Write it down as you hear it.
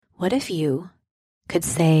what if you could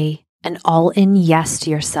say an all-in yes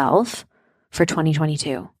to yourself for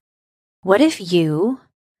 2022? What if you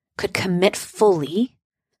could commit fully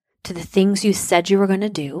to the things you said you were going to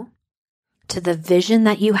do, to the vision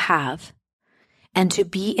that you have, and to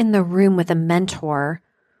be in the room with a mentor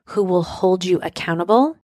who will hold you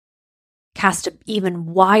accountable, cast an even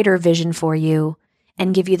wider vision for you,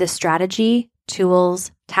 and give you the strategy,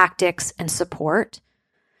 tools, tactics, and support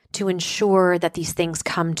to ensure that these things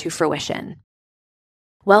come to fruition?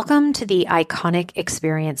 Welcome to the Iconic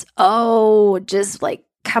Experience. Oh, just like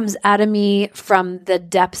comes out of me from the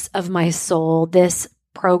depths of my soul, this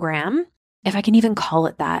program, if I can even call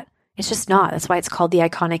it that. It's just not. That's why it's called the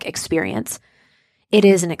Iconic Experience. It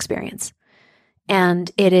is an experience.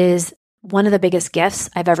 And it is one of the biggest gifts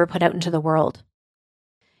I've ever put out into the world.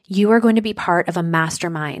 You are going to be part of a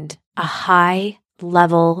mastermind, a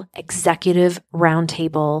high-level executive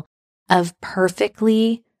roundtable of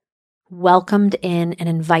perfectly welcomed in and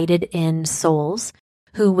invited in souls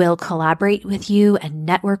who will collaborate with you and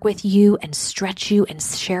network with you and stretch you and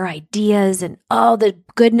share ideas. And all the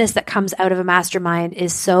goodness that comes out of a mastermind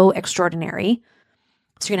is so extraordinary.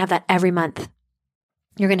 So you're going to have that every month.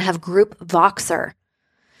 You're going to have group Voxer,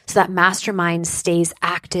 so that mastermind stays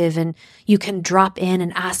active and you can drop in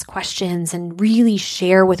and ask questions and really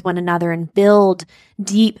share with one another and build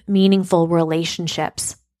deep, meaningful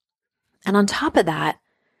relationships. And on top of that,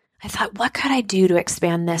 I thought, what could I do to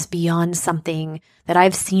expand this beyond something that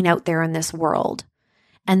I've seen out there in this world?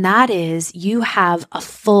 And that is, you have a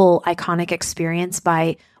full Iconic Experience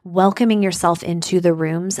by welcoming yourself into the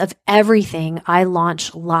rooms of everything I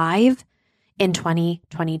launch live in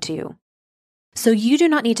 2022. So you do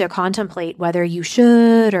not need to contemplate whether you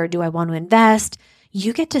should or do I want to invest.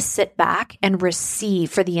 You get to sit back and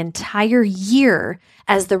receive for the entire year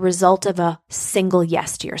as the result of a single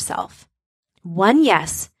yes to yourself. One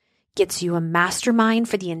yes gets you a mastermind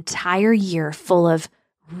for the entire year full of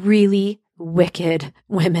really wicked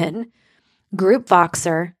women, group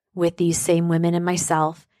Voxer with these same women and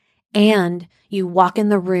myself, and you walk in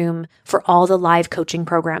the room for all the live coaching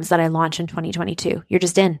programs that I launch in 2022. You're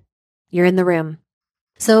just in. You're in the room.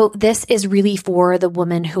 So this is really for the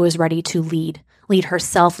woman who is ready to lead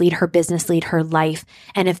herself, lead her business, lead her life.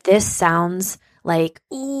 And if this sounds like,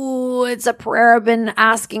 ooh, it's a prayer I've been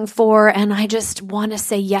asking for, and I just want to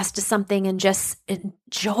say yes to something and just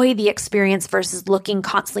enjoy the experience versus looking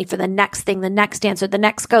constantly for the next thing, the next answer, the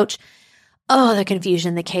next coach. Oh, the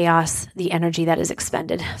confusion, the chaos, the energy that is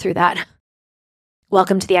expended through that.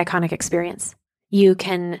 Welcome to the Iconic Experience. You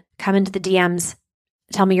can come into the DMs,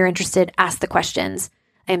 tell me you're interested, ask the questions.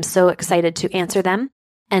 I am so excited to answer them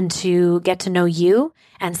and to get to know you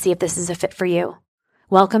and see if this is a fit for you.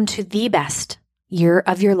 Welcome to the best year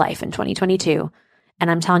of your life in 2022.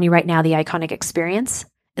 And I'm telling you right now, the Iconic Experience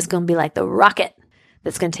is going to be like the rocket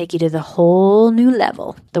that's going to take you to the whole new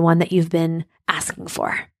level, the one that you've been asking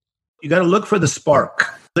for. You got to look for the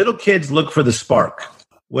spark. Little kids look for the spark.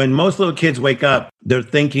 When most little kids wake up, they're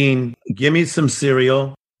thinking, give me some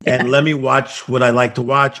cereal and let me watch what I like to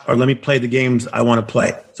watch, or let me play the games I want to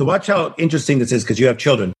play. So watch how interesting this is, because you have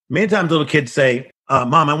children. Many times little kids say,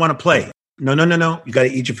 Mom, I want to play. No. You got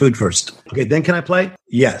to eat your food first. Okay, then can I play?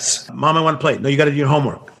 Yes. Mom, I want to play. No, you got to do your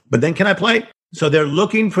homework. But then can I play? So they're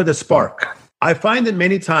looking for the spark. I find that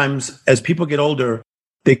many times as people get older,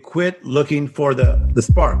 they quit looking for the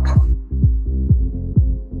spark.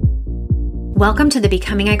 Welcome to the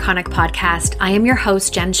Becoming Iconic podcast. I am your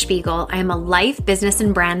host, Jen Spiegel. I am a life, business,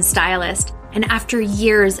 and brand stylist. And after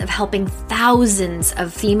years of helping thousands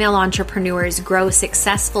of female entrepreneurs grow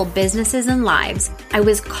successful businesses and lives, I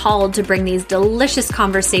was called to bring these delicious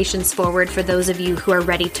conversations forward for those of you who are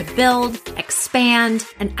ready to build, expand,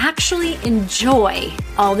 and actually enjoy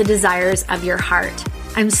all the desires of your heart.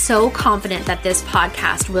 I'm so confident that this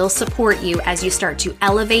podcast will support you as you start to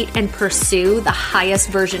elevate and pursue the highest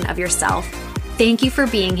version of yourself. Thank you for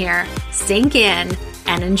being here. Sink in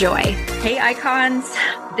and enjoy. Hey, icons.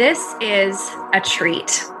 This is a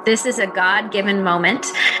treat. This is a God-given moment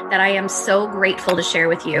that I am so grateful to share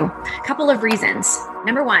with you. A couple of reasons.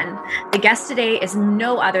 Number one, the guest today is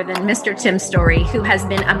no other than Mr. Tim Storey, who has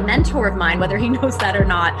been a mentor of mine, whether he knows that or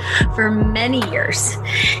not, for many years.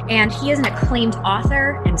 And he is an acclaimed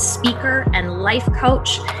author and speaker and life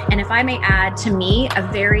coach. And if I may add, to me, a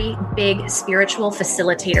very big spiritual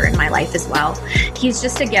facilitator in my life as well. He's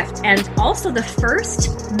just a gift. And also the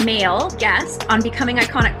first male guest on Becoming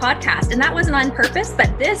Iconic Talk podcast. And that wasn't on purpose,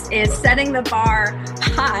 but this is setting the bar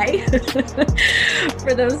high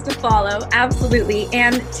for those to follow. Absolutely.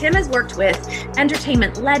 And Tim has worked with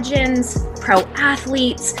entertainment legends, pro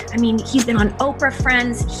athletes. I mean, he's been on Oprah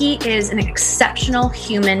Friends. He is an exceptional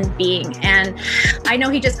human being. And I know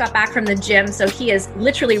he just got back from the gym, so he has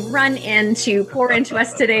literally run in to pour into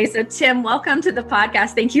us today. So Tim, welcome to the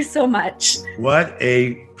podcast. Thank you so much. What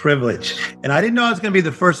a privilege. And I didn't know I was going to be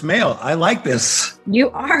the first male. I like this. You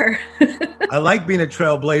are. I like being a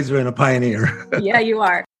trailblazer and a pioneer. Yeah, you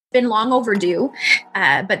are. Been long overdue,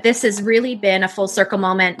 but this has really been a full circle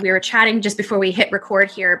moment. We were chatting just before we hit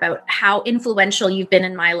record here about how influential you've been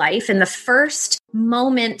in my life. And the first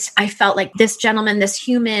moment I felt like this gentleman, this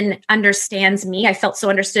human understands me, I felt so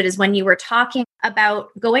understood, is when you were talking about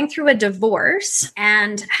going through a divorce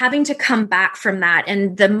and having to come back from that.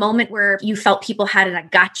 And the moment where you felt people had a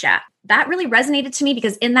gotcha, that really resonated to me,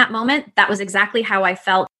 because in that moment, that was exactly how I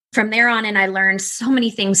felt. From there on in, I learned so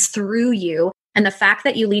many things through you. And the fact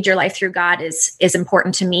that you lead your life through God is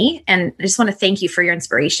important to me. And I just want to thank you for your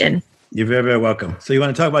inspiration. You're very, very welcome. So you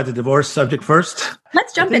want to talk about the divorce subject first?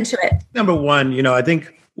 Let's jump into it. Number one, I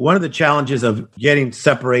think one of the challenges of getting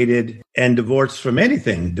separated and divorced from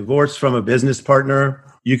anything, divorced from a business partner,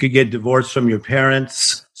 you could get divorced from your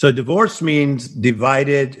parents. So divorce means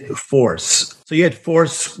divided force. So you had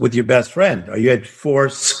force with your best friend, or you had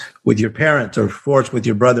force with your parents, or force with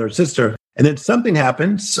your brother or sister. And then something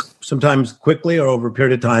happens, sometimes quickly or over a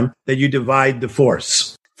period of time, that you divide the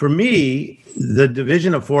force. For me, the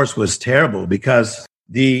division of force was terrible because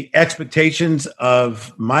the expectations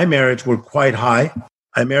of my marriage were quite high.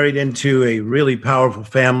 I married into a really powerful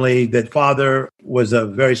family. That father was a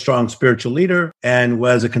very strong spiritual leader and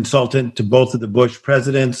was a consultant to both of the Bush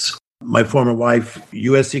presidents. My former wife,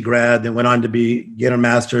 USC grad, then went on to get her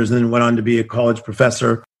master's, and then went on to be a college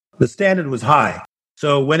professor. The standard was high.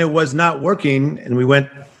 So when it was not working, and we went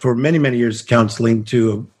for many, many years counseling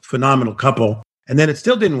to a phenomenal couple, and then it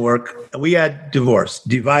still didn't work, and we had divorce,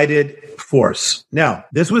 divided force. Now,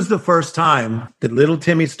 this was the first time that little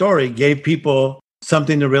Timmy's story gave people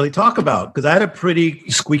something to really talk about, because I had a pretty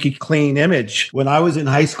squeaky clean image. When I was in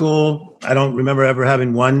high school, I don't remember ever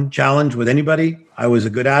having one challenge with anybody. I was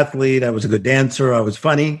a good athlete. I was a good dancer. I was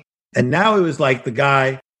funny. And now it was like the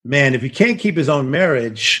guy, man, if he can't keep his own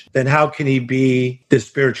marriage, then how can he be this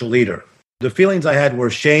spiritual leader? The feelings I had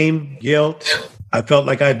were shame, guilt. I felt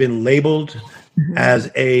like I'd been labeled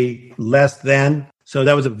as a less than. So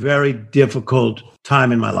that was a very difficult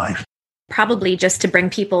time in my life. Probably just to bring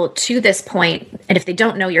people to this point, and if they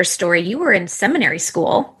don't know your story, you were in seminary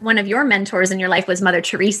school. One of your mentors in your life was Mother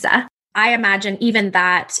Teresa. I imagine even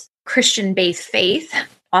that Christian-based faith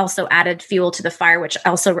also added fuel to the fire, which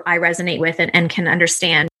also I resonate with and can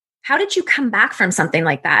understand. How did you come back from something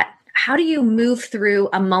like that? How do you move through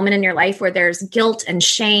a moment in your life where there's guilt and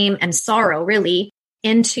shame and sorrow, really,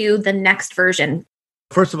 into the next version?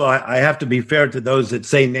 First of all, I have to be fair to those that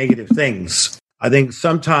say negative things. I think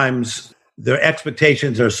sometimes their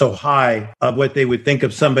expectations are so high of what they would think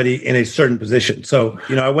of somebody in a certain position. So,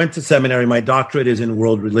 I went to seminary. My doctorate is in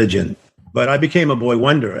world religion. But I became a boy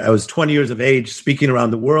wonder. I was 20 years of age, speaking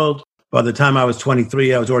around the world. By the time I was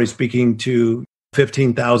 23, I was already speaking to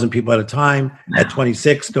 15,000 people at a time. Wow. At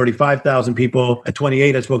 26, 35,000 people. At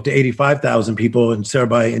 28, I spoke to 85,000 people in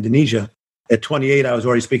Surabaya, Indonesia. At 28, I was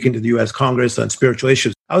already speaking to the U.S. Congress on spiritual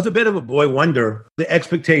issues. I was a bit of a boy wonder. The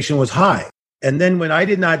expectation was high. And then when I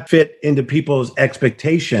did not fit into people's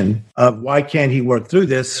expectation of why can't he work through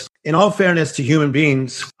this, in all fairness to human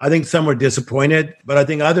beings, I think some were disappointed, but I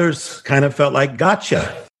think others kind of felt like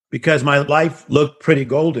gotcha, because my life looked pretty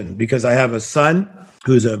golden, because I have a son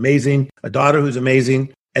who's amazing, a daughter who's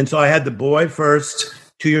amazing. And so I had the boy first.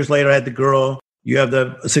 2 years later, I had the girl. You have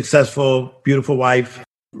the successful, beautiful wife.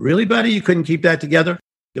 Really, buddy? You couldn't keep that together?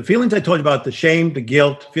 The feelings I told you about, the shame, the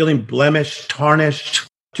guilt, feeling blemished, tarnished,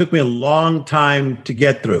 took me a long time to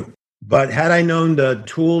get through. But had I known the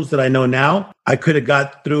tools that I know now, I could have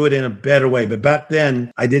got through it in a better way. But back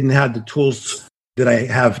then, I didn't have the tools that I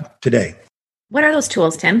have today. What are those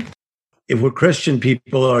tools, Tim? If we're Christian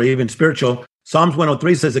people or even spiritual, Psalms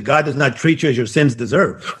 103 says that God does not treat you as your sins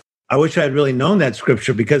deserve. I wish I had really known that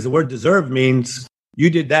scripture, because the word deserve means you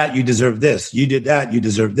did that, you deserve this. You did that, you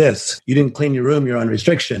deserve this. You didn't clean your room, you're on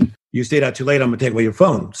restriction. You stayed out too late, I'm going to take away your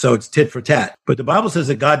phone. So it's tit for tat. But the Bible says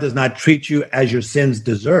that God does not treat you as your sins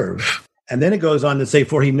deserve. And then it goes on to say,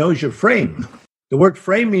 for he knows your frame. The word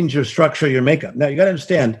frame means your structure, your makeup. Now, you got to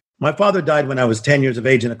understand, my father died when I was 10 years of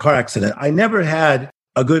age in a car accident. I never had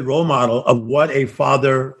a good role model of what a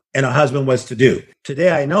father and a husband was to do.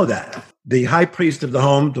 Today, I know that. The high priest of the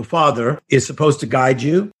home, the father, is supposed to guide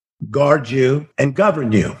you, guard you, and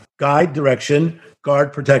govern you. Guide, direction,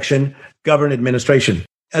 guard, protection, govern, administration.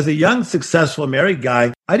 As a young, successful married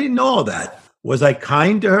guy, I didn't know all that. Was I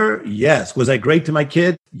kind to her? Yes. Was I great to my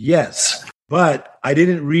kid? Yes. But I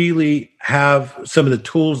didn't really have some of the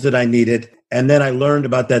tools that I needed. And then I learned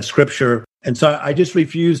about that scripture. And so I just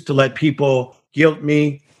refused to let people guilt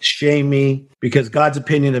me, shame me, because God's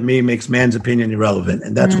opinion of me makes man's opinion irrelevant.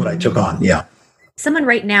 And that's what I took on. Yeah. Someone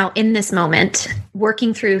right now in this moment,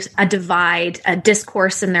 working through a divide, a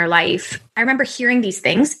discourse in their life. I remember hearing these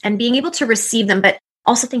things and being able to receive them, but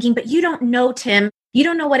also thinking, but you don't know, Tim, you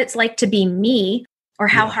don't know what it's like to be me or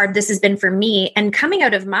how hard this has been for me. And coming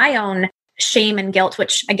out of my own shame and guilt,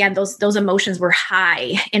 which again, those emotions were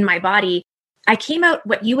high in my body. I came out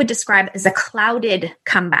what you would describe as a clouded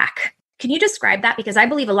comeback. Can you describe that? Because I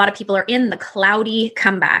believe a lot of people are in the cloudy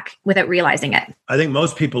comeback without realizing it. I think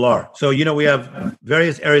most people are. So, we have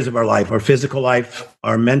various areas of our life, our physical life,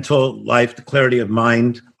 our mental life, the clarity of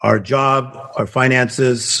mind, our job, our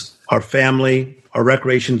finances, our family, our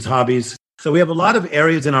recreations, hobbies. So we have a lot of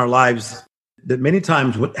areas in our lives that many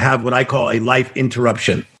times have what I call a life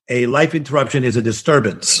interruption. A life interruption is a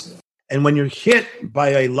disturbance. And when you're hit by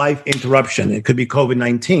a life interruption, it could be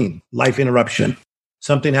COVID-19, life interruption.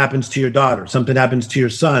 Something happens to your daughter, something happens to your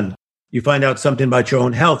son. You find out something about your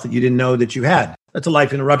own health that you didn't know that you had. That's a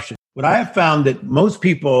life interruption. What I have found that most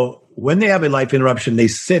people, when they have a life interruption, they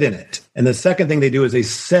sit in it. And the second thing they do is they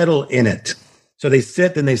settle in it. So they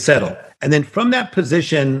sit and they settle. And then from that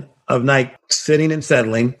position of like sitting and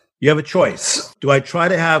settling, you have a choice. Do I try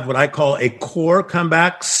to have what I call a core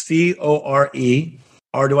comeback, C-O-R-E,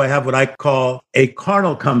 or do I have what I call a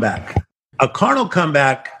carnal comeback? A carnal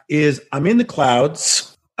comeback is I'm in the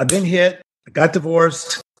clouds. I've been hit. I got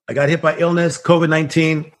divorced. I got hit by illness,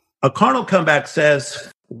 COVID-19. A carnal comeback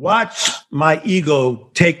says, watch my ego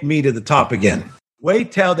take me to the top again.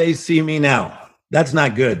 Wait till they see me now. That's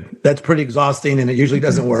not good. That's pretty exhausting, and it usually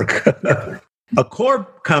doesn't work. A core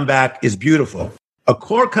comeback is beautiful. A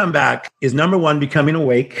core comeback is number one, becoming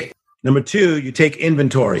awake. Number two, you take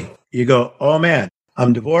inventory. You go, oh man,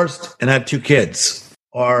 I'm divorced and I have 2 kids.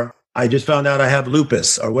 Or I just found out I have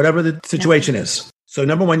lupus, or whatever the situation is. So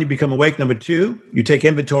number one, you become awake. Number two, you take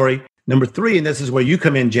inventory. Number three, and this is where you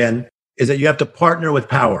come in, Jen, is that you have to partner with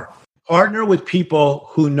power. Partner with people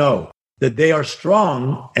who know that they are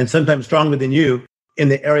strong and sometimes stronger than you in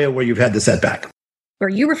the area where you've had the setback. Or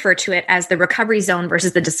you refer to it as the recovery zone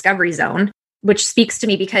versus the discovery zone, which speaks to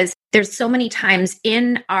me because there's so many times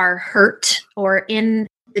in our hurt or in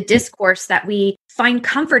the discourse that we find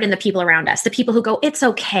comfort in the people around us, the people who go, it's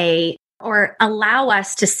okay, or allow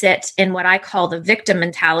us to sit in what I call the victim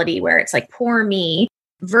mentality, where it's like, poor me,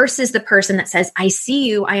 versus the person that says, I see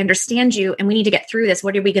you, I understand you, and we need to get through this.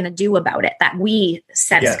 What are we going to do about it? That we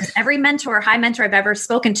sense. Yes. Because every mentor, high mentor I've ever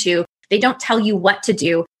spoken to, they don't tell you what to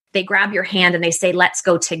do. They grab your hand and they say, let's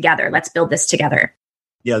go together. Let's build this together.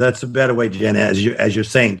 Yeah, that's a better way, Jen, as you're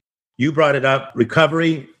saying. You brought it up,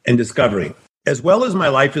 recovery and discovery. As well as my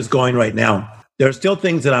life is going right now, there are still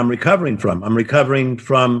things that I'm recovering from. I'm recovering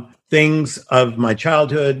from things of my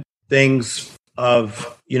childhood, things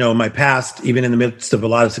of, my past. Even in the midst of a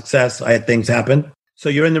lot of success, I had things happen. So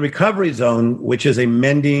you're in the recovery zone, which is a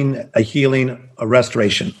mending, a healing, a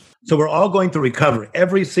restoration. So we're all going through recovery.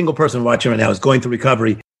 Every single person watching right now is going through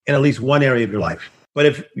recovery in at least one area of your life. But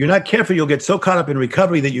if you're not careful, you'll get so caught up in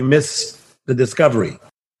recovery that you miss the discovery.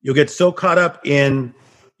 You'll get so caught up in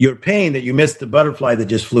your pain that you miss the butterfly that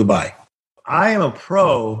just flew by. I am a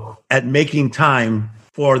pro at making time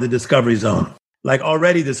for the discovery zone. Like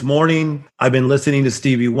already this morning, I've been listening to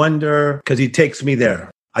Stevie Wonder because he takes me there.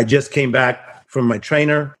 I just came back from my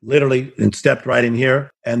trainer, literally, and stepped right in here.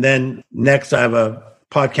 And then next, I have a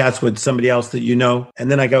podcast with somebody else that you know. And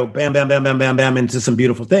then I go bam, bam, bam, bam, bam, bam into some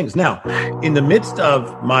beautiful things. Now, in the midst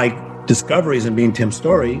of my discoveries and being Tim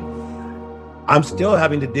Storey, I'm still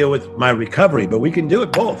having to deal with my recovery, but we can do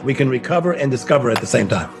it both. We can recover and discover at the same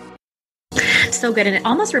time. So good. And it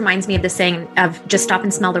almost reminds me of the saying of just stop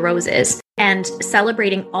and smell the roses, and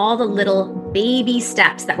celebrating all the little baby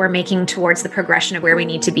steps that we're making towards the progression of where we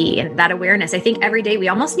need to be. And that awareness, I think every day we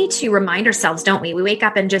almost need to remind ourselves, don't we? We wake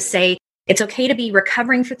up and just say, it's okay to be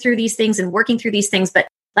recovering through these things and working through these things, but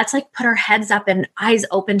let's put our heads up and eyes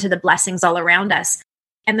open to the blessings all around us.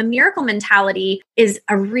 And the miracle mentality is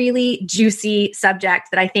a really juicy subject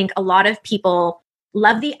that I think a lot of people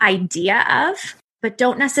love the idea of, but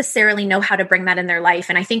don't necessarily know how to bring that in their life.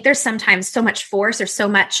 And I think there's sometimes so much force or so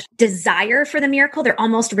much desire for the miracle, they're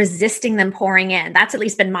almost resisting them pouring in. That's at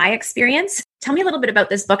least been my experience. Tell me a little bit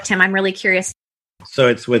about this book, Tim. I'm really curious. So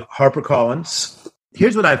it's with HarperCollins.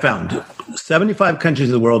 Here's what I found. 75 countries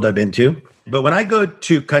of the world I've been to. But when I go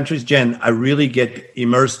to countries, Jen, I really get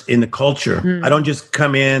immersed in the culture. I don't just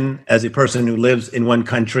come in as a person who lives in one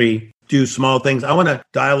country, do small things. I want to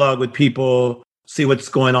dialogue with people, see what's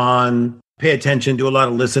going on, pay attention, do a lot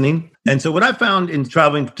of listening. And so what I found in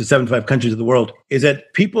traveling to 75 countries of the world is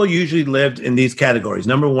that people usually lived in these categories.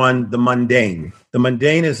 Number one, the mundane. The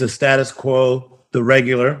mundane is the status quo, the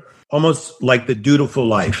regular, almost like the dutiful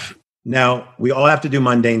life. Now, we all have to do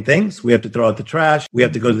mundane things. We have to throw out the trash. We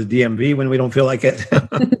have to go to the DMV when we don't feel like it.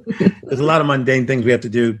 There's a lot of mundane things we have to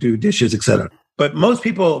do dishes, etc. But most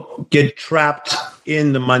people get trapped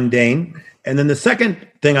in the mundane. And then the second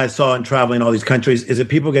thing I saw in traveling all these countries is that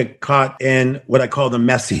people get caught in what I call the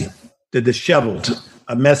messy, the disheveled,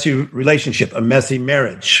 a messy relationship, a messy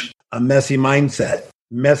marriage, a messy mindset,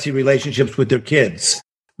 messy relationships with their kids,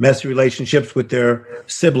 messy relationships with their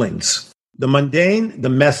siblings. The mundane, the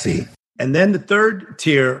messy. And then the third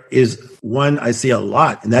tier is one I see a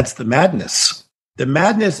lot, and that's the madness. The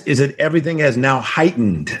madness is that everything has now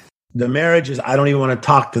heightened. The marriage is, I don't even want to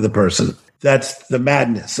talk to the person. That's the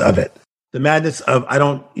madness of it. The madness of, I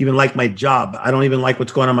don't even like my job. I don't even like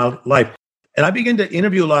what's going on in my life. And I began to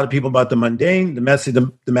interview a lot of people about the mundane, the messy,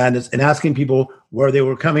 the madness, and asking people where they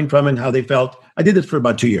were coming from and how they felt. I did this for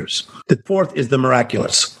about 2 years. The fourth is the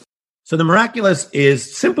miraculous. So the miraculous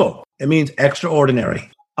is simple. It means extraordinary,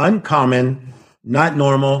 uncommon, not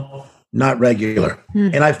normal, not regular.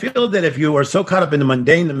 And I feel that if you are so caught up in the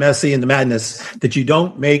mundane, the messy, and the madness, that you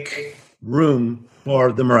don't make room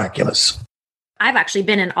for the miraculous. I've actually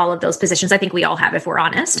been in all of those positions. I think we all have, if we're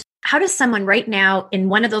honest. How does someone right now in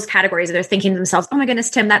one of those categories, they're thinking to themselves, oh my goodness,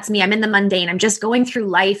 Tim, that's me. I'm in the mundane. I'm just going through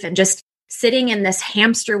life and just sitting in this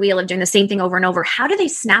hamster wheel of doing the same thing over and over. How do they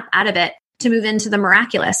snap out of it to move into the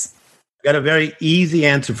miraculous? I got a very easy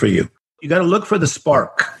answer for you. You got to look for the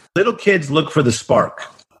spark. Little kids look for the spark.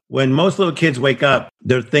 When most little kids wake up,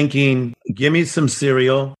 they're thinking, give me some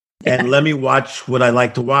cereal and let me watch what I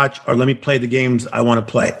like to watch, or let me play the games I want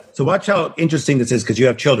to play. So watch how interesting this is because you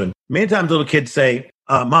have children. Many times little kids say,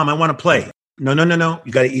 Mom, I want to play. No.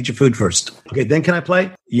 You got to eat your food first. Okay, then can I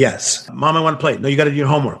play? Yes. Mom, I want to play. No, you got to do your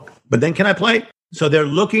homework. But then can I play? So they're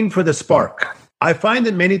looking for the spark. I find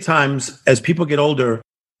that many times as people get older,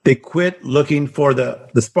 they quit looking for the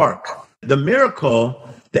spark. The miracle,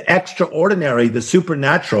 the extraordinary, the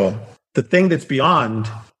supernatural, the thing that's beyond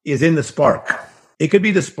is in the spark. It could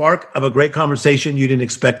be the spark of a great conversation you didn't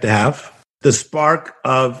expect to have, the spark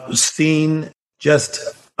of seeing just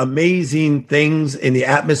amazing things in the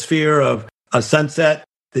atmosphere of a sunset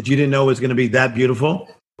that you didn't know was going to be that beautiful.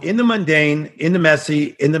 In the mundane, in the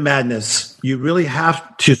messy, in the madness, you really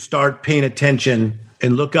have to start paying attention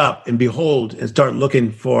and look up and behold and start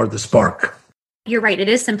looking for the spark. You're right. It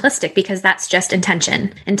is simplistic because that's just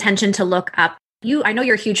intention to look up. I know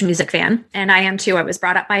you're a huge music fan, and I am too. I was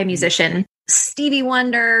brought up by a musician, Stevie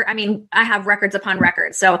Wonder. I mean, I have records upon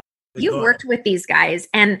records. So you've worked with these guys,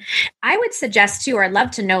 and I would suggest too, or I'd love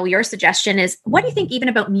to know your suggestion is, what do you think even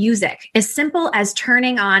about music? As simple as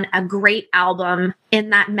turning on a great album in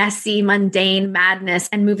that messy, mundane madness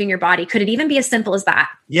and moving your body. Could it even be as simple as that?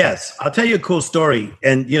 Yes. I'll tell you a cool story.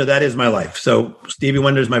 And, that is my life. So Stevie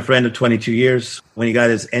Wonder is my friend of 22 years. When he got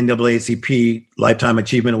his NAACP Lifetime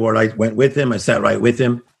Achievement Award, I went with him. I sat right with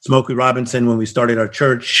him. Smokey Robinson, when we started our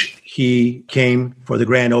church, he came for the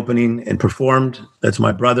grand opening and performed. That's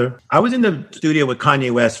my brother. I was in the studio with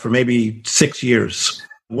Kanye West for maybe 6 years.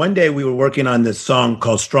 One day we were working on this song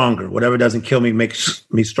called Stronger. Whatever doesn't kill me makes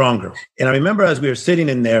me stronger. And I remember as we were sitting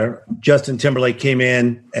in there, Justin Timberlake came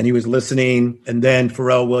in and he was listening. And then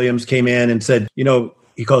Pharrell Williams came in and said,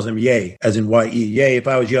 he calls him Ye, as in Y-E. Ye, if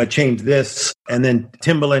I was you, I'd change this. And then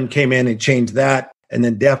Timbaland came in and changed that. And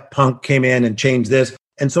then Daft Punk came in and changed this.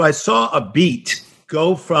 And so I saw a beat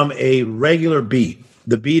go from a regular beat,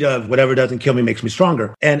 the beat of whatever doesn't kill me makes me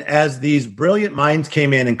stronger. And as these brilliant minds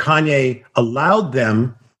came in and Kanye allowed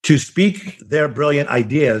them to speak their brilliant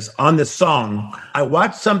ideas on this song, I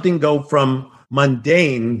watched something go from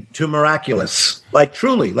mundane to miraculous. Like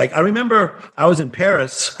truly, I remember I was in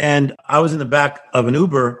Paris and I was in the back of an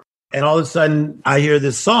Uber and all of a sudden I hear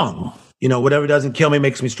this song, whatever doesn't kill me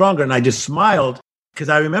makes me stronger. And I just smiled because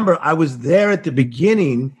I remember I was there at the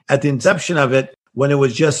beginning, at the inception of it, when it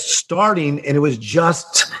was just starting and it was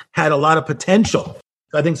just had a lot of potential.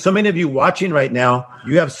 I think so many of you watching right now,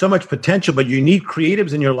 you have so much potential, but you need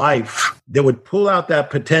creatives in your life that would pull out that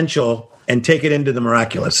potential and take it into the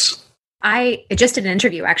miraculous. I just did an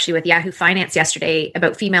interview actually with Yahoo Finance yesterday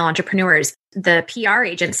about female entrepreneurs. The PR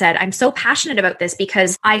agent said, I'm so passionate about this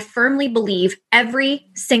because I firmly believe every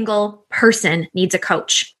single person needs a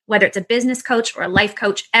coach, whether it's a business coach or a life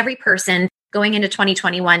coach. Every person going into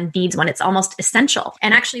 2021 needs one. It's almost essential.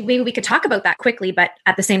 And actually, maybe we could talk about that quickly, but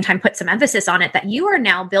at the same time, put some emphasis on it that you are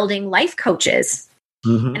now building life coaches.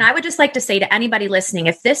 Mm-hmm. And I would just like to say to anybody listening,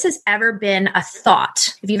 if this has ever been a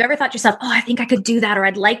thought, if you've ever thought to yourself, oh, I think I could do that, or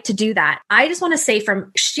I'd like to do that, I just want to say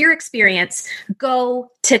from sheer experience, go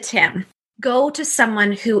to Tim. Go to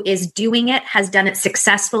someone who is doing it, has done it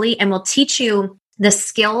successfully, and will teach you the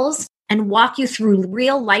skills and walk you through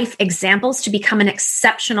real life examples to become an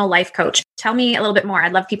exceptional life coach. Tell me a little bit more.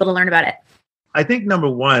 I'd love people to learn about it. I think number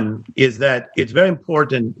one is that it's very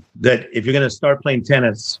important that if you're going to start playing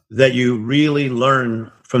tennis, that you really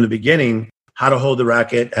learn from the beginning how to hold the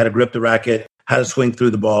racket, how to grip the racket, how to swing through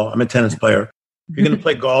the ball. I'm a tennis player. If you're going to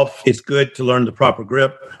play golf, it's good to learn the proper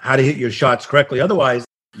grip, how to hit your shots correctly. Otherwise,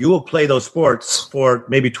 you will play those sports for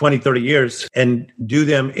maybe 20, 30 years and do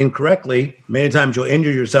them incorrectly. Many times you'll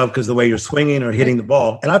injure yourself because of the way you're swinging or hitting the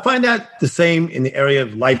ball. And I find that the same in the area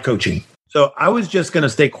of life coaching. So I was just going to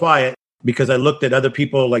stay quiet because I looked at other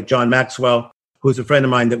people like John Maxwell, who's a friend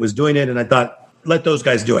of mine that was doing it. And I thought, let those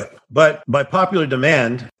guys do it. But by popular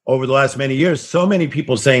demand over the last many years, so many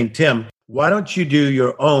people saying, Tim, why don't you do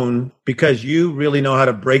your own? Because you really know how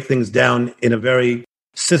to break things down in a very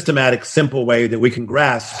systematic, simple way that we can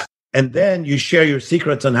grasp. And then you share your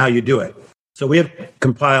secrets on how you do it. So we have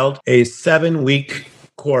compiled a 7-week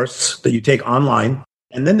course that you take online.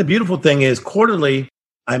 And then the beautiful thing is quarterly,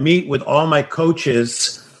 I meet with all my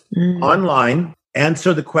coaches online,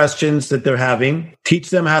 answer the questions that they're having, teach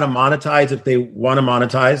them how to monetize if they want to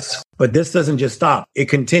monetize. But this doesn't just stop. It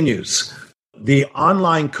continues. The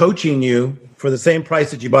online coaching you for the same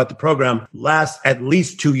price that you bought the program lasts at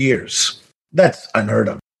least 2 years. That's unheard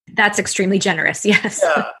of. That's extremely generous. Yes.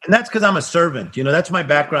 Yeah. And that's because I'm a servant. That's my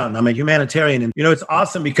background. I'm a humanitarian. And, it's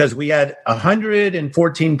awesome because we had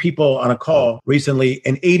 114 people on a call recently,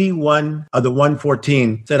 and 81 of the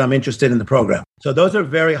 114 said, I'm interested in the program. So those are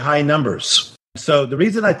very high numbers. So the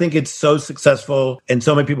reason I think it's so successful and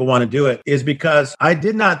so many people want to do it is because I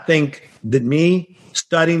did not think that me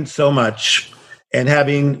studying so much and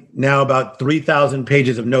having now about 3,000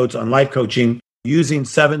 pages of notes on life coaching, using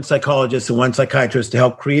 7 psychologists and 1 psychiatrist to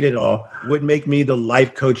help create it all, would make me the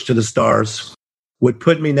life coach to the stars, would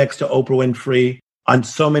put me next to Oprah Winfrey on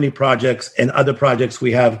so many projects and other projects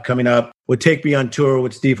we have coming up, would take me on tour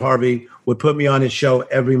with Steve Harvey, would put me on his show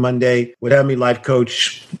every Monday, would have me life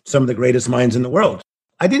coach some of the greatest minds in the world.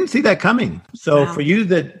 I didn't see that coming. So For you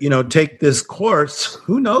that, take this course,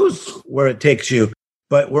 who knows where it takes you?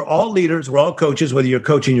 But we're all leaders. We're all coaches, whether you're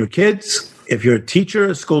coaching your kids, if you're a teacher,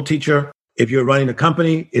 a school teacher, if you're running a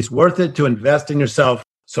company, it's worth it to invest in yourself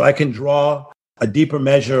so I can draw a deeper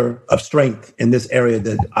measure of strength in this area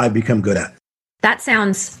that I've become good at. That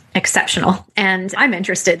sounds exceptional. And I'm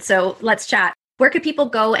interested. So let's chat. Where could people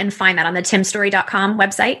go and find that on the timstory.com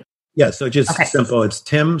website? Yeah. So just simple. It's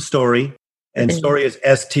Tim Storey, and Story is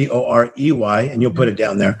STOREY, and you'll put it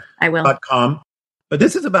down there. I will. .com. But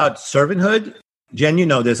this is about servanthood. Jen, you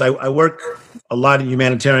know this. I work a lot in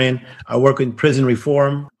humanitarian. I work in prison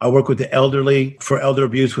reform. I work with the elderly for elder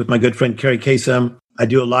abuse with my good friend, Carrie Kasem. I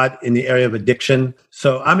do a lot in the area of addiction.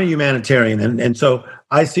 So I'm a humanitarian. And so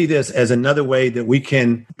I see this as another way that we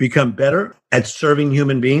can become better at serving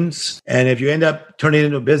human beings. And if you end up turning it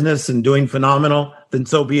into a business and doing phenomenal, then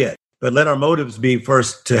so be it. But let our motives be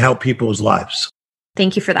first to help people's lives.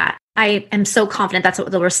 Thank you for that. I am so confident that's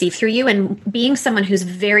what they'll receive through you. And being someone who's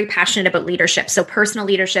very passionate about leadership, so personal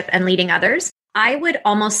leadership and leading others, I would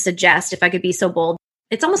almost suggest, if I could be so bold,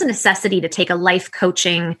 it's almost a necessity to take a life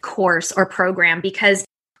coaching course or program, because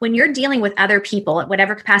when you're dealing with other people at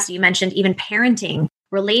whatever capacity you mentioned, even parenting,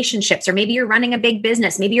 relationships, or maybe you're running a big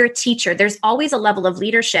business, maybe you're a teacher, there's always a level of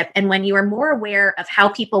leadership. And when you are more aware of how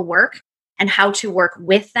people work and how to work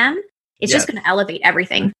with them, it's just going to elevate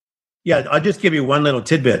everything. Yeah, I'll just give you one little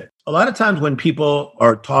tidbit. A lot of times when people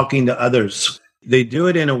are talking to others, they do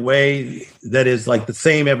it in a way that is like the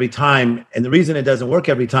same every time. And the reason it doesn't work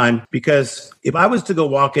every time, because if I was to go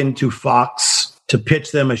walk into Fox to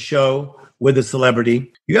pitch them a show with a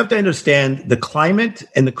celebrity, you have to understand the climate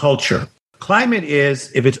and the culture. Climate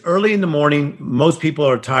is, if it's early in the morning, most people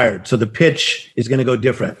are tired. So the pitch is going to go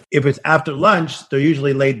different. If it's after lunch, they're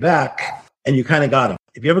usually laid back and you kind of got them.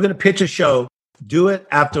 If you're ever going to pitch a show, do it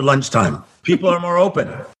after lunchtime. People are more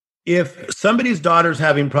open. If somebody's daughter's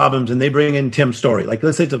having problems and they bring in Tim Storey, like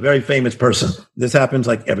let's say it's a very famous person. This happens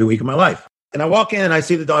like every week of my life. And I walk in and I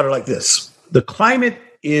see the daughter like this. The climate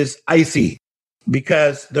is icy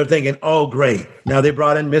because they're thinking, oh, great. Now they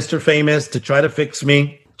brought in Mr. Famous to try to fix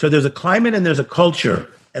me. So there's a climate and there's a culture.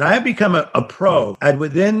 And I have become a pro at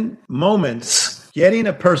within moments getting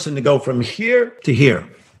a person to go from here to here.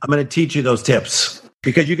 I'm going to teach you those tips.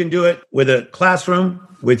 because you can do it with a classroom,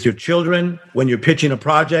 with your children, when you're pitching a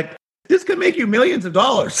project. This could make you millions of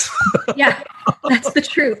dollars. Yeah, that's the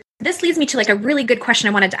truth. This leads me to like a really good question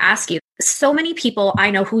I wanted to ask you. So many people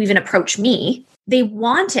I know who even approach me, they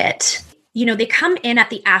want it. You know, they come in at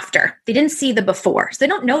the after. They didn't see the before. So they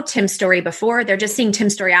don't know Tim's story before. They're just seeing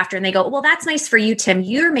Tim's story after. And they go, well, that's nice for you, Tim.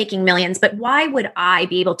 You're making millions, but why would I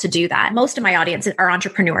be able to do that? Most of my audience are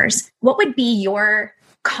entrepreneurs. What would be your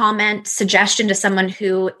comment, suggestion to someone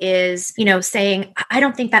who is, you know, saying, I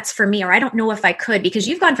don't think that's for me, or I don't know if I could, because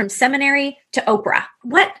you've gone from seminary to Oprah.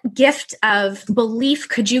 What gift of belief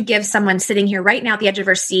could you give someone sitting here right now at the edge of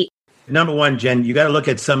her seat? Number one, Jen, you got to look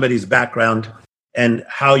at somebody's background and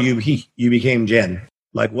how you became Jen.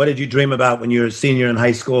 Like, what did you dream about when you were a senior in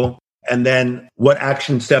high school? And then what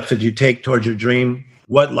action steps did you take towards your dream?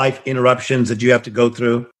 What life interruptions did you have to go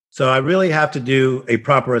through? So I really have to do a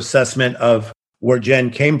proper assessment of where Jen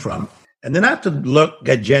came from. And then I have to look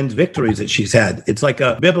at Jen's victories that she's had. It's like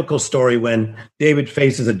a biblical story when David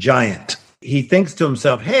faces a giant. He thinks to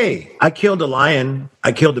himself, hey, I killed a lion,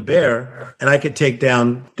 I killed a bear, and I could take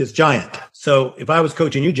down this giant. So if I was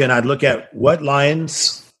coaching you, Jen, I'd look at what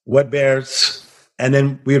lions, what bears, and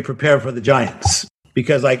then we would prepare for the giants.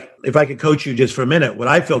 Because like, if I could coach you just for a minute, what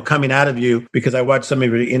I feel coming out of you, because I watched some of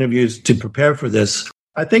your interviews to prepare for this,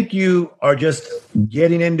 I think you are just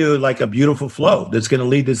getting into like a beautiful flow that's going to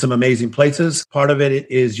lead to some amazing places. Part of it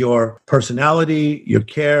is your personality, your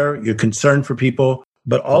care, your concern for people,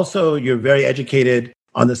 but also you're very educated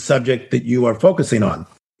on the subject that you are focusing on.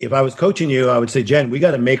 If I was coaching you, I would say, Jen, we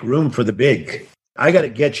got to make room for the big. I got to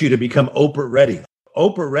get you to become Oprah ready.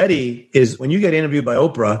 Oprah ready is when you get interviewed by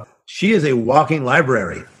Oprah, she is a walking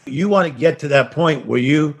library. You want to get to that point where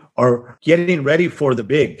you are getting ready for the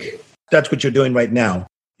big. That's what you're doing right now.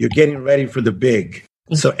 You're getting ready for the big.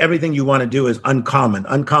 So everything you want to do is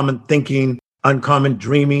uncommon thinking, uncommon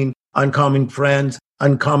dreaming, uncommon friends,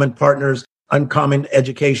 uncommon partners, uncommon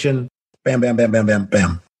education. Bam, bam, bam, bam, bam,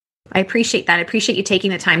 bam. I appreciate that. I appreciate you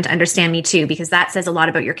taking the time to understand me too, because that says a lot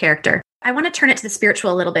about your character. I want to turn it to the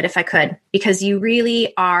spiritual a little bit if I could, because you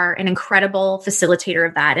really are an incredible facilitator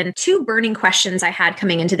of that. And two burning questions I had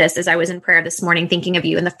coming into this as I was in prayer this morning thinking of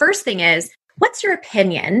you. And the first thing is, what's your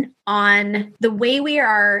opinion on the way we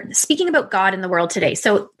are speaking about God in the world today?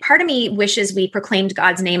 So part of me wishes we proclaimed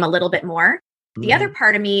God's name a little bit more. The other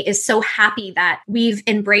part of me is so happy that we've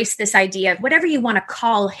embraced this idea of whatever you want to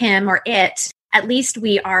call him or it, at least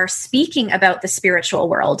we are speaking about the spiritual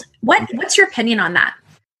world. What's your opinion on that?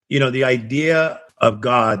 You know, the idea of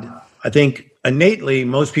God, I think innately,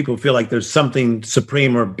 most people feel like there's something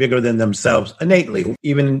supreme or bigger than themselves, innately,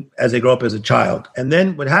 even as they grow up as a child. And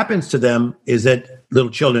then what happens to them is that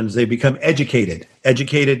little children, they become educated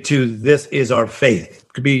to this is our faith.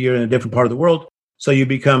 It could be you're in a different part of the world, so you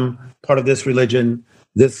become part of this religion,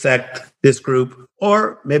 this sect, this group,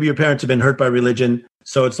 or maybe your parents have been hurt by religion.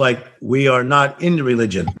 So it's like we are not into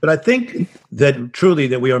religion. But I think that truly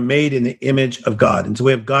that we are made in the image of God. And so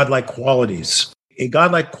we have godlike qualities. A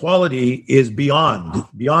godlike quality is beyond.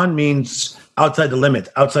 Beyond means outside the limit,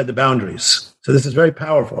 outside the boundaries. So this is very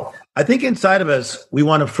powerful. I think inside of us, we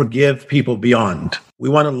want to forgive people beyond. We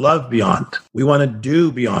want to love beyond. We want to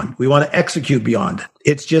do beyond. We want to execute beyond.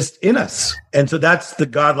 It's just in us. And so that's the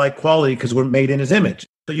godlike quality because we're made in his image.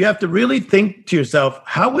 So you have to really think to yourself,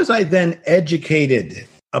 how was I then educated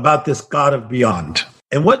about this God of beyond?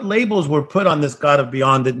 And what labels were put on this God of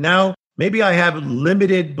beyond that now maybe I have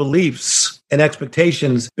limited beliefs and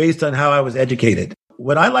expectations based on how I was educated?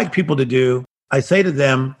 What I like people to do, I say to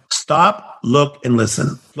them, stop, look, and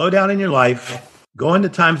listen. Slow down in your life, go into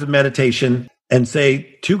times of meditation and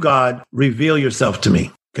say to God, reveal yourself to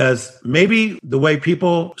me. Because maybe the way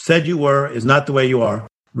people said you were is not the way you are.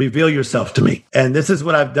 Reveal yourself to me. And this is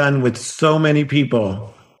what I've done with so many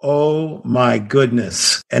people. Oh my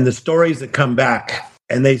goodness. And the stories that come back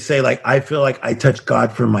and they say like, I feel like I touched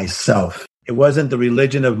God for myself. It wasn't the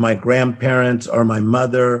religion of my grandparents or my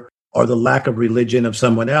mother or the lack of religion of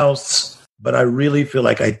someone else, but I really feel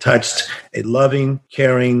like I touched a loving,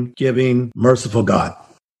 caring, giving, merciful God.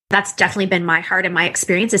 That's definitely been my heart and my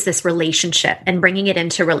experience is this relationship and bringing it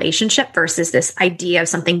into relationship versus this idea of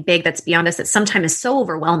something big that's beyond us that sometimes is so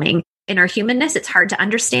overwhelming. In our humanness, it's hard to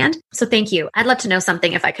understand. So thank you. I'd love to know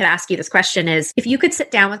something if I could ask you this question is, if you could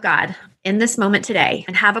sit down with God in this moment today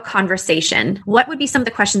and have a conversation, what would be some of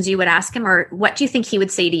the questions you would ask him or what do you think he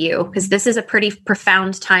would say to you? Because this is a pretty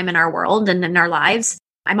profound time in our world and in our lives.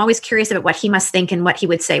 I'm always curious about what he must think and what he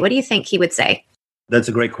would say. What do you think he would say? That's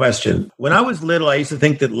a great question. When I was little, I used to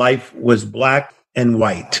think that life was black and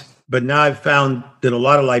white. But now I've found that a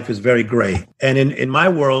lot of life is very gray. And in my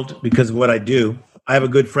world, because of what I do, I have a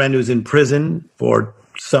good friend who's in prison for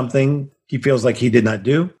something he feels like he did not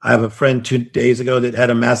do. I have a friend 2 days ago that had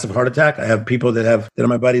a massive heart attack. I have people that are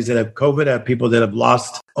my buddies that have COVID. I have people that have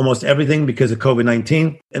lost almost everything because of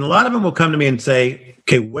COVID-19. And a lot of them will come to me and say,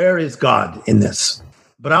 okay, where is God in this?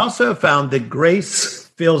 But I also have found that grace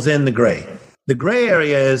fills in the gray. The gray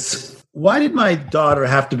area is, why did my daughter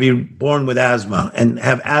have to be born with asthma and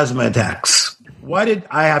have asthma attacks? Why did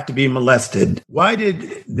I have to be molested? Why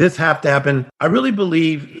did this have to happen? I really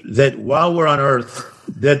believe that while we're on earth,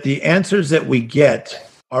 that the answers that we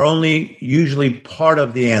get are only usually part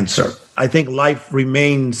of the answer. I think life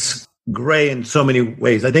remains gray in so many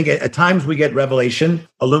ways. I think at times we get revelation,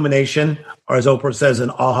 illumination, or as Oprah says, an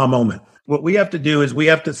aha moment. What we have to do is we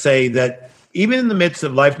have to say that even in the midst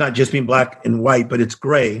of life not just being black and white, but it's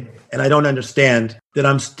gray, and I don't understand, that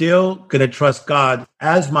I'm still going to trust God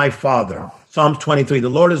as my Father. Psalms 23, the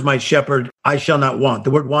Lord is my shepherd, I shall not want.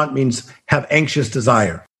 The word want means have anxious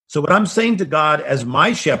desire. So what I'm saying to God as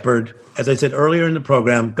my shepherd, as I said earlier in the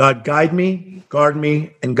program, God guide me, guard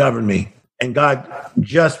me, and govern me. And God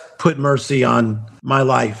just put mercy on my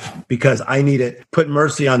life because I need it. Put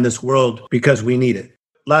mercy on this world because we need it.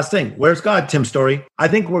 Last thing, where's God, Tim Story? I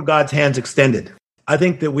think we're God's hands extended. I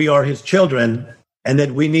think that we are his children and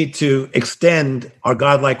that we need to extend our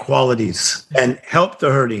godlike qualities and help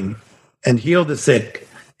the hurting and heal the sick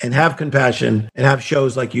and have compassion and have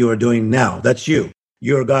shows like you are doing now. That's you.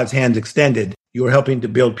 You are God's hands extended. You are helping to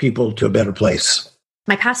build people to a better place.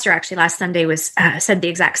 My pastor actually last Sunday said the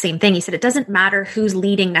exact same thing. He said, it doesn't matter who's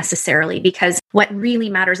leading necessarily, because what really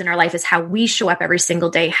matters in our life is how we show up every single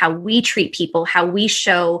day, how we treat people, how we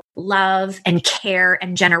show love and care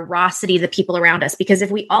and generosity to the people around us. Because if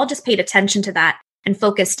we all just paid attention to that and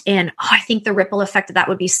focused in, I think the ripple effect of that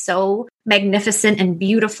would be so magnificent and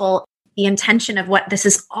beautiful. The intention of what this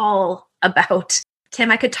is all about. Tim,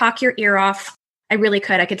 I could talk your ear off. I really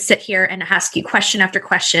could. I could sit here and ask you question after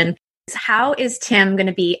question. How is Tim going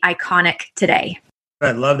to be iconic today?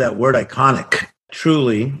 I love that word, iconic.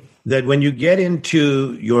 Truly, that when you get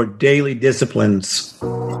into your daily disciplines,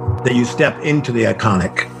 that you step into the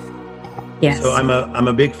iconic. Yes. So I'm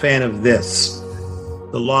a big fan of this.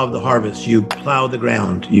 The law of the harvest. You plow the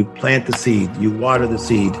ground, you plant the seed, you water the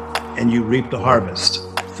seed, and you reap the harvest.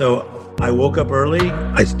 So I woke up early,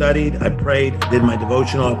 I studied, I prayed, did my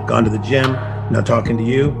devotional, I've gone to the gym, now talking to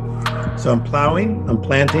you. So I'm plowing, I'm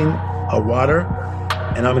planting, I'll water,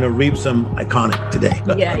 and I'm going to reap some iconic today.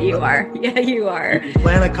 Yeah, you are. Yeah, you are. You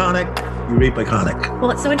plant iconic, you reap iconic.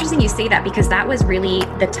 Well, it's so interesting you say that, because that was really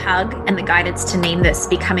the tug and the guidance to name this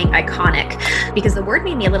Becoming Iconic, because the word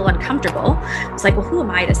made me a little uncomfortable. It's like, well, who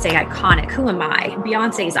am I to say iconic? Who am I?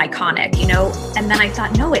 Beyonce's iconic, you know? And then I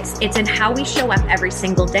thought, no, it's in how we show up every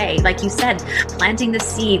single day. Like you said, planting the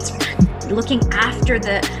seeds, looking after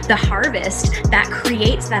the harvest that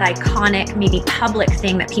creates that iconic, maybe public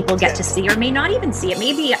thing that people get to see or may not even see it.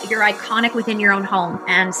 Maybe you're iconic within your own home.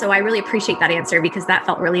 And so I really appreciate that answer, because that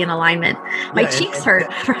felt really in alignment. My cheeks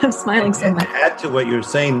hurt from smiling so much. Add to what you're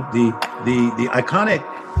saying, the iconic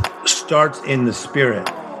starts in the spirit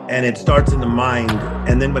and it starts in the mind.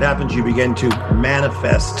 And then what happens, you begin to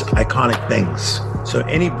manifest iconic things. So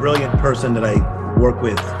any brilliant person that I work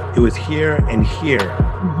with, it was here and here.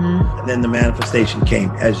 Mm-hmm. And then the manifestation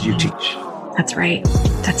came as you teach. That's right.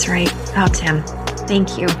 That's right. Oh, Tim,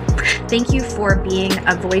 thank you. Thank you for being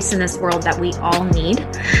a voice in this world that we all need,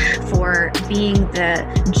 for being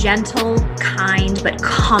the gentle, kind, but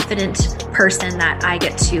confident person that I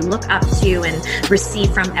get to look up to and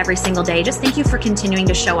receive from every single day. Just thank you for continuing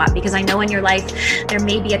to show up, because I know in your life there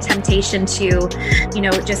may be a temptation to,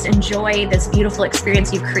 just enjoy this beautiful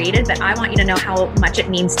experience you've created, but I want you to know how much it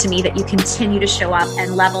means to me that you continue to show up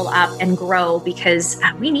and level up and grow, because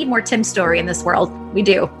we need more Tim Story in this world. We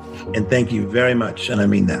do. And thank you very much. And I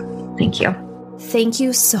mean that. Thank you. Thank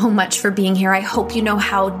you so much for being here. I hope you know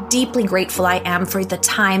how deeply grateful I am for the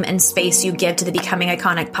time and space you give to the Becoming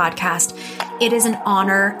Iconic podcast. It is an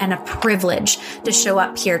honor and a privilege to show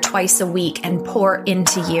up here twice a week and pour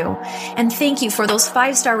into you. And thank you for those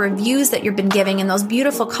 5-star reviews that you've been giving and those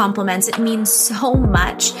beautiful compliments. It means so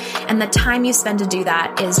much. And the time you spend to do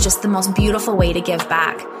that is just the most beautiful way to give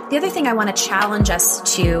back. The other thing I want to challenge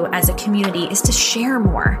us to as a community is to share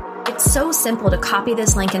more. It's so simple to copy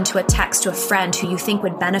this link into a text to a friend who you think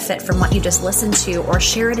would benefit from what you just listened to, or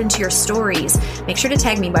share it into your stories. Make sure to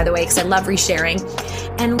tag me, by the way, because I love resharing.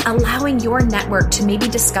 And allowing your network to maybe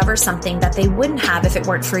discover something that they wouldn't have if it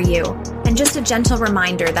weren't for you. And just a gentle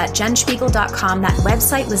reminder that jenspiegel.com, that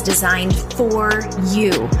website was designed for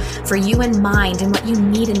you in mind and what you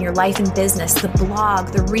need in your life and business. The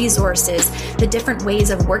blog, the resources, the different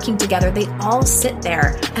ways of working together, they all sit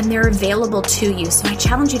there and they're available to you. So I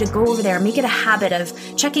challenge you to go over there, make it a habit of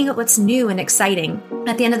checking out what's new and exciting.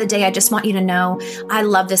 At the end of the day, I just want you to know I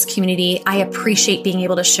love this community. I appreciate being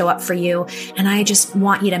able to show up for you. And I just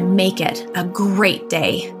want you to make it a great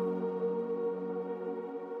day.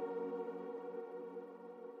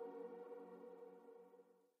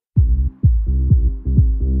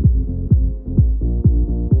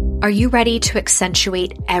 Are you ready to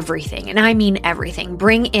accentuate everything? And I mean everything.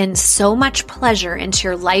 Bring in so much pleasure into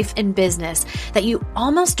your life and business that you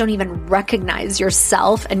almost don't even recognize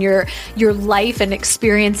yourself and your life and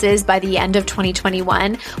experiences by the end of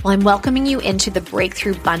 2021? Well, I'm welcoming you into the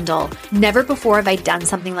Breakthrough Bundle. Never before have I done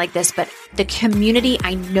something like this, but the community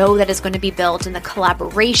I know that is going to be built and the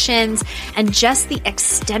collaborations and just the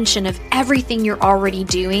extension of everything you're already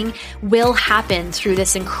doing will happen through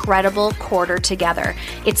this incredible quarter together.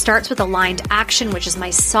 It starts with Aligned Action, which is my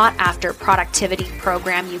sought after productivity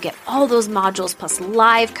program. You get all those modules plus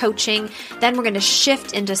live coaching. Then we're going to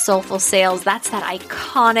shift into Soulful Sales. That's that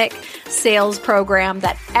iconic sales program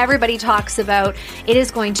that everybody talks about. It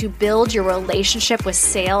is going to build your relationship with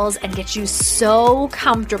sales and get you so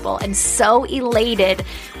comfortable and so elated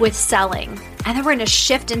with selling. And then we're going to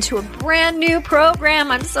shift into a brand new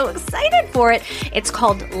program. I'm so excited for it. It's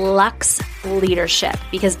called Lux Leadership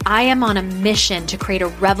because I am on a mission to create a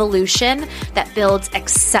revolution that builds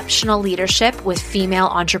exceptional leadership with female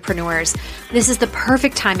entrepreneurs. This is the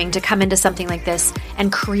perfect timing to come into something like this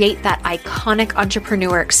and create that iconic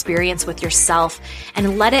entrepreneur experience with yourself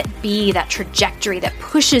and let it be that trajectory that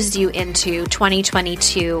pushes you into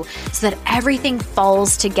 2022 so that everything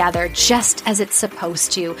falls together just as it's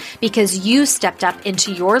supposed to because you stepped up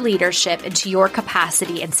into your leadership, into your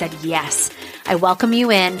capacity and said, yes, I welcome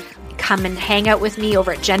you in. Come and hang out with me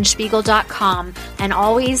over at jenspiegel.com and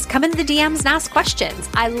always come in the DMs and ask questions.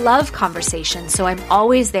 I love conversations, so I'm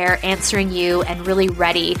always there answering you and really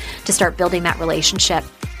ready to start building that relationship.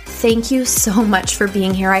 Thank you so much for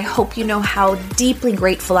being here. I hope you know how deeply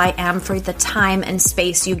grateful I am for the time and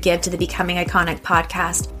space you give to the Becoming Iconic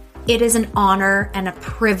podcast. It is an honor and a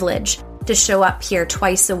privilege to show up here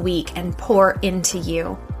twice a week and pour into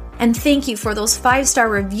you. And thank you for those 5-star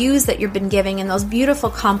reviews that you've been giving and those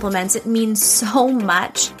beautiful compliments. It means so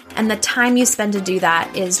much. And the time you spend to do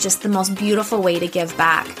that is just the most beautiful way to give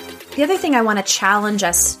back. The other thing I want to challenge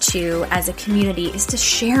us to as a community is to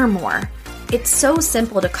share more. It's so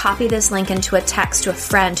simple to copy this link into a text to a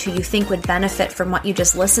friend who you think would benefit from what you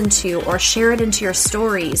just listened to or share it into your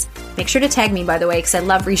stories. Make sure to tag me, by the way, because I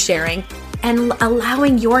love resharing. And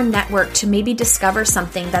allowing your network to maybe discover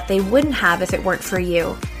something that they wouldn't have if it weren't for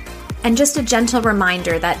you. And just a gentle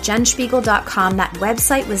reminder that jenspiegel.com, that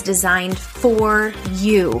website was designed for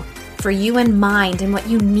you in mind and what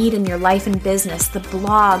you need in your life and business. The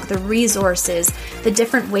blog, the resources, the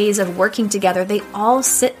different ways of working together, they all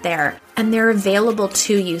sit there and they're available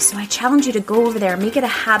to you. So I challenge you to go over there, make it a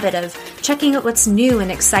habit of checking out what's new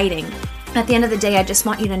and exciting. At the end of the day, I just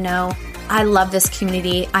want you to know I love this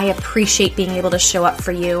community. I appreciate being able to show up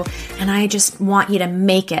for you. And I just want you to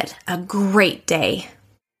make it a great day.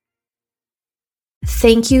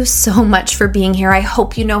 Thank you so much for being here. I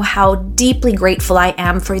hope you know how deeply grateful I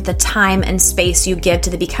am for the time and space you give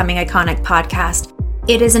to the Becoming Iconic podcast.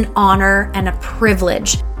 It is an honor and a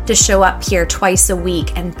privilege to show up here twice a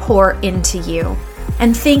week and pour into you.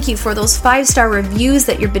 And thank you for those 5-star reviews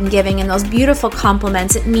that you've been giving and those beautiful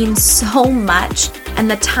compliments. It means so much. And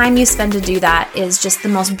the time you spend to do that is just the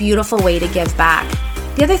most beautiful way to give back.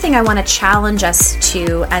 The other thing I want to challenge us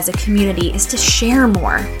to as a community is to share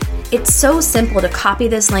more. It's so simple to copy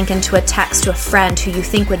this link into a text to a friend who you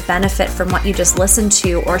think would benefit from what you just listened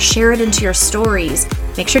to or share it into your stories.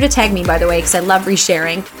 Make sure to tag me, by the way, because I love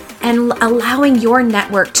resharing. And allowing your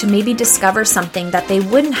network to maybe discover something that they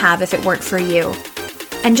wouldn't have if it weren't for you.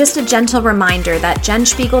 And just a gentle reminder that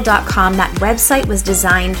jenspiegel.com, that website was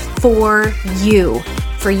designed for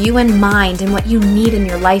you in mind and what you need in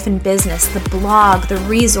your life and business. The blog, the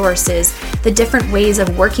resources, the different ways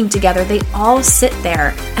of working together, they all sit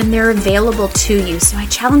there and they're available to you. So I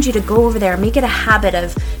challenge you to go over there, make it a habit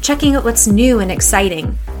of checking out what's new and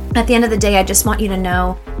exciting. At the end of the day, I just want you to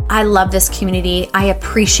know I love this community. I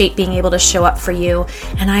appreciate being able to show up for you.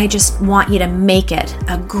 And I just want you to make it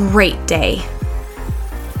a great day.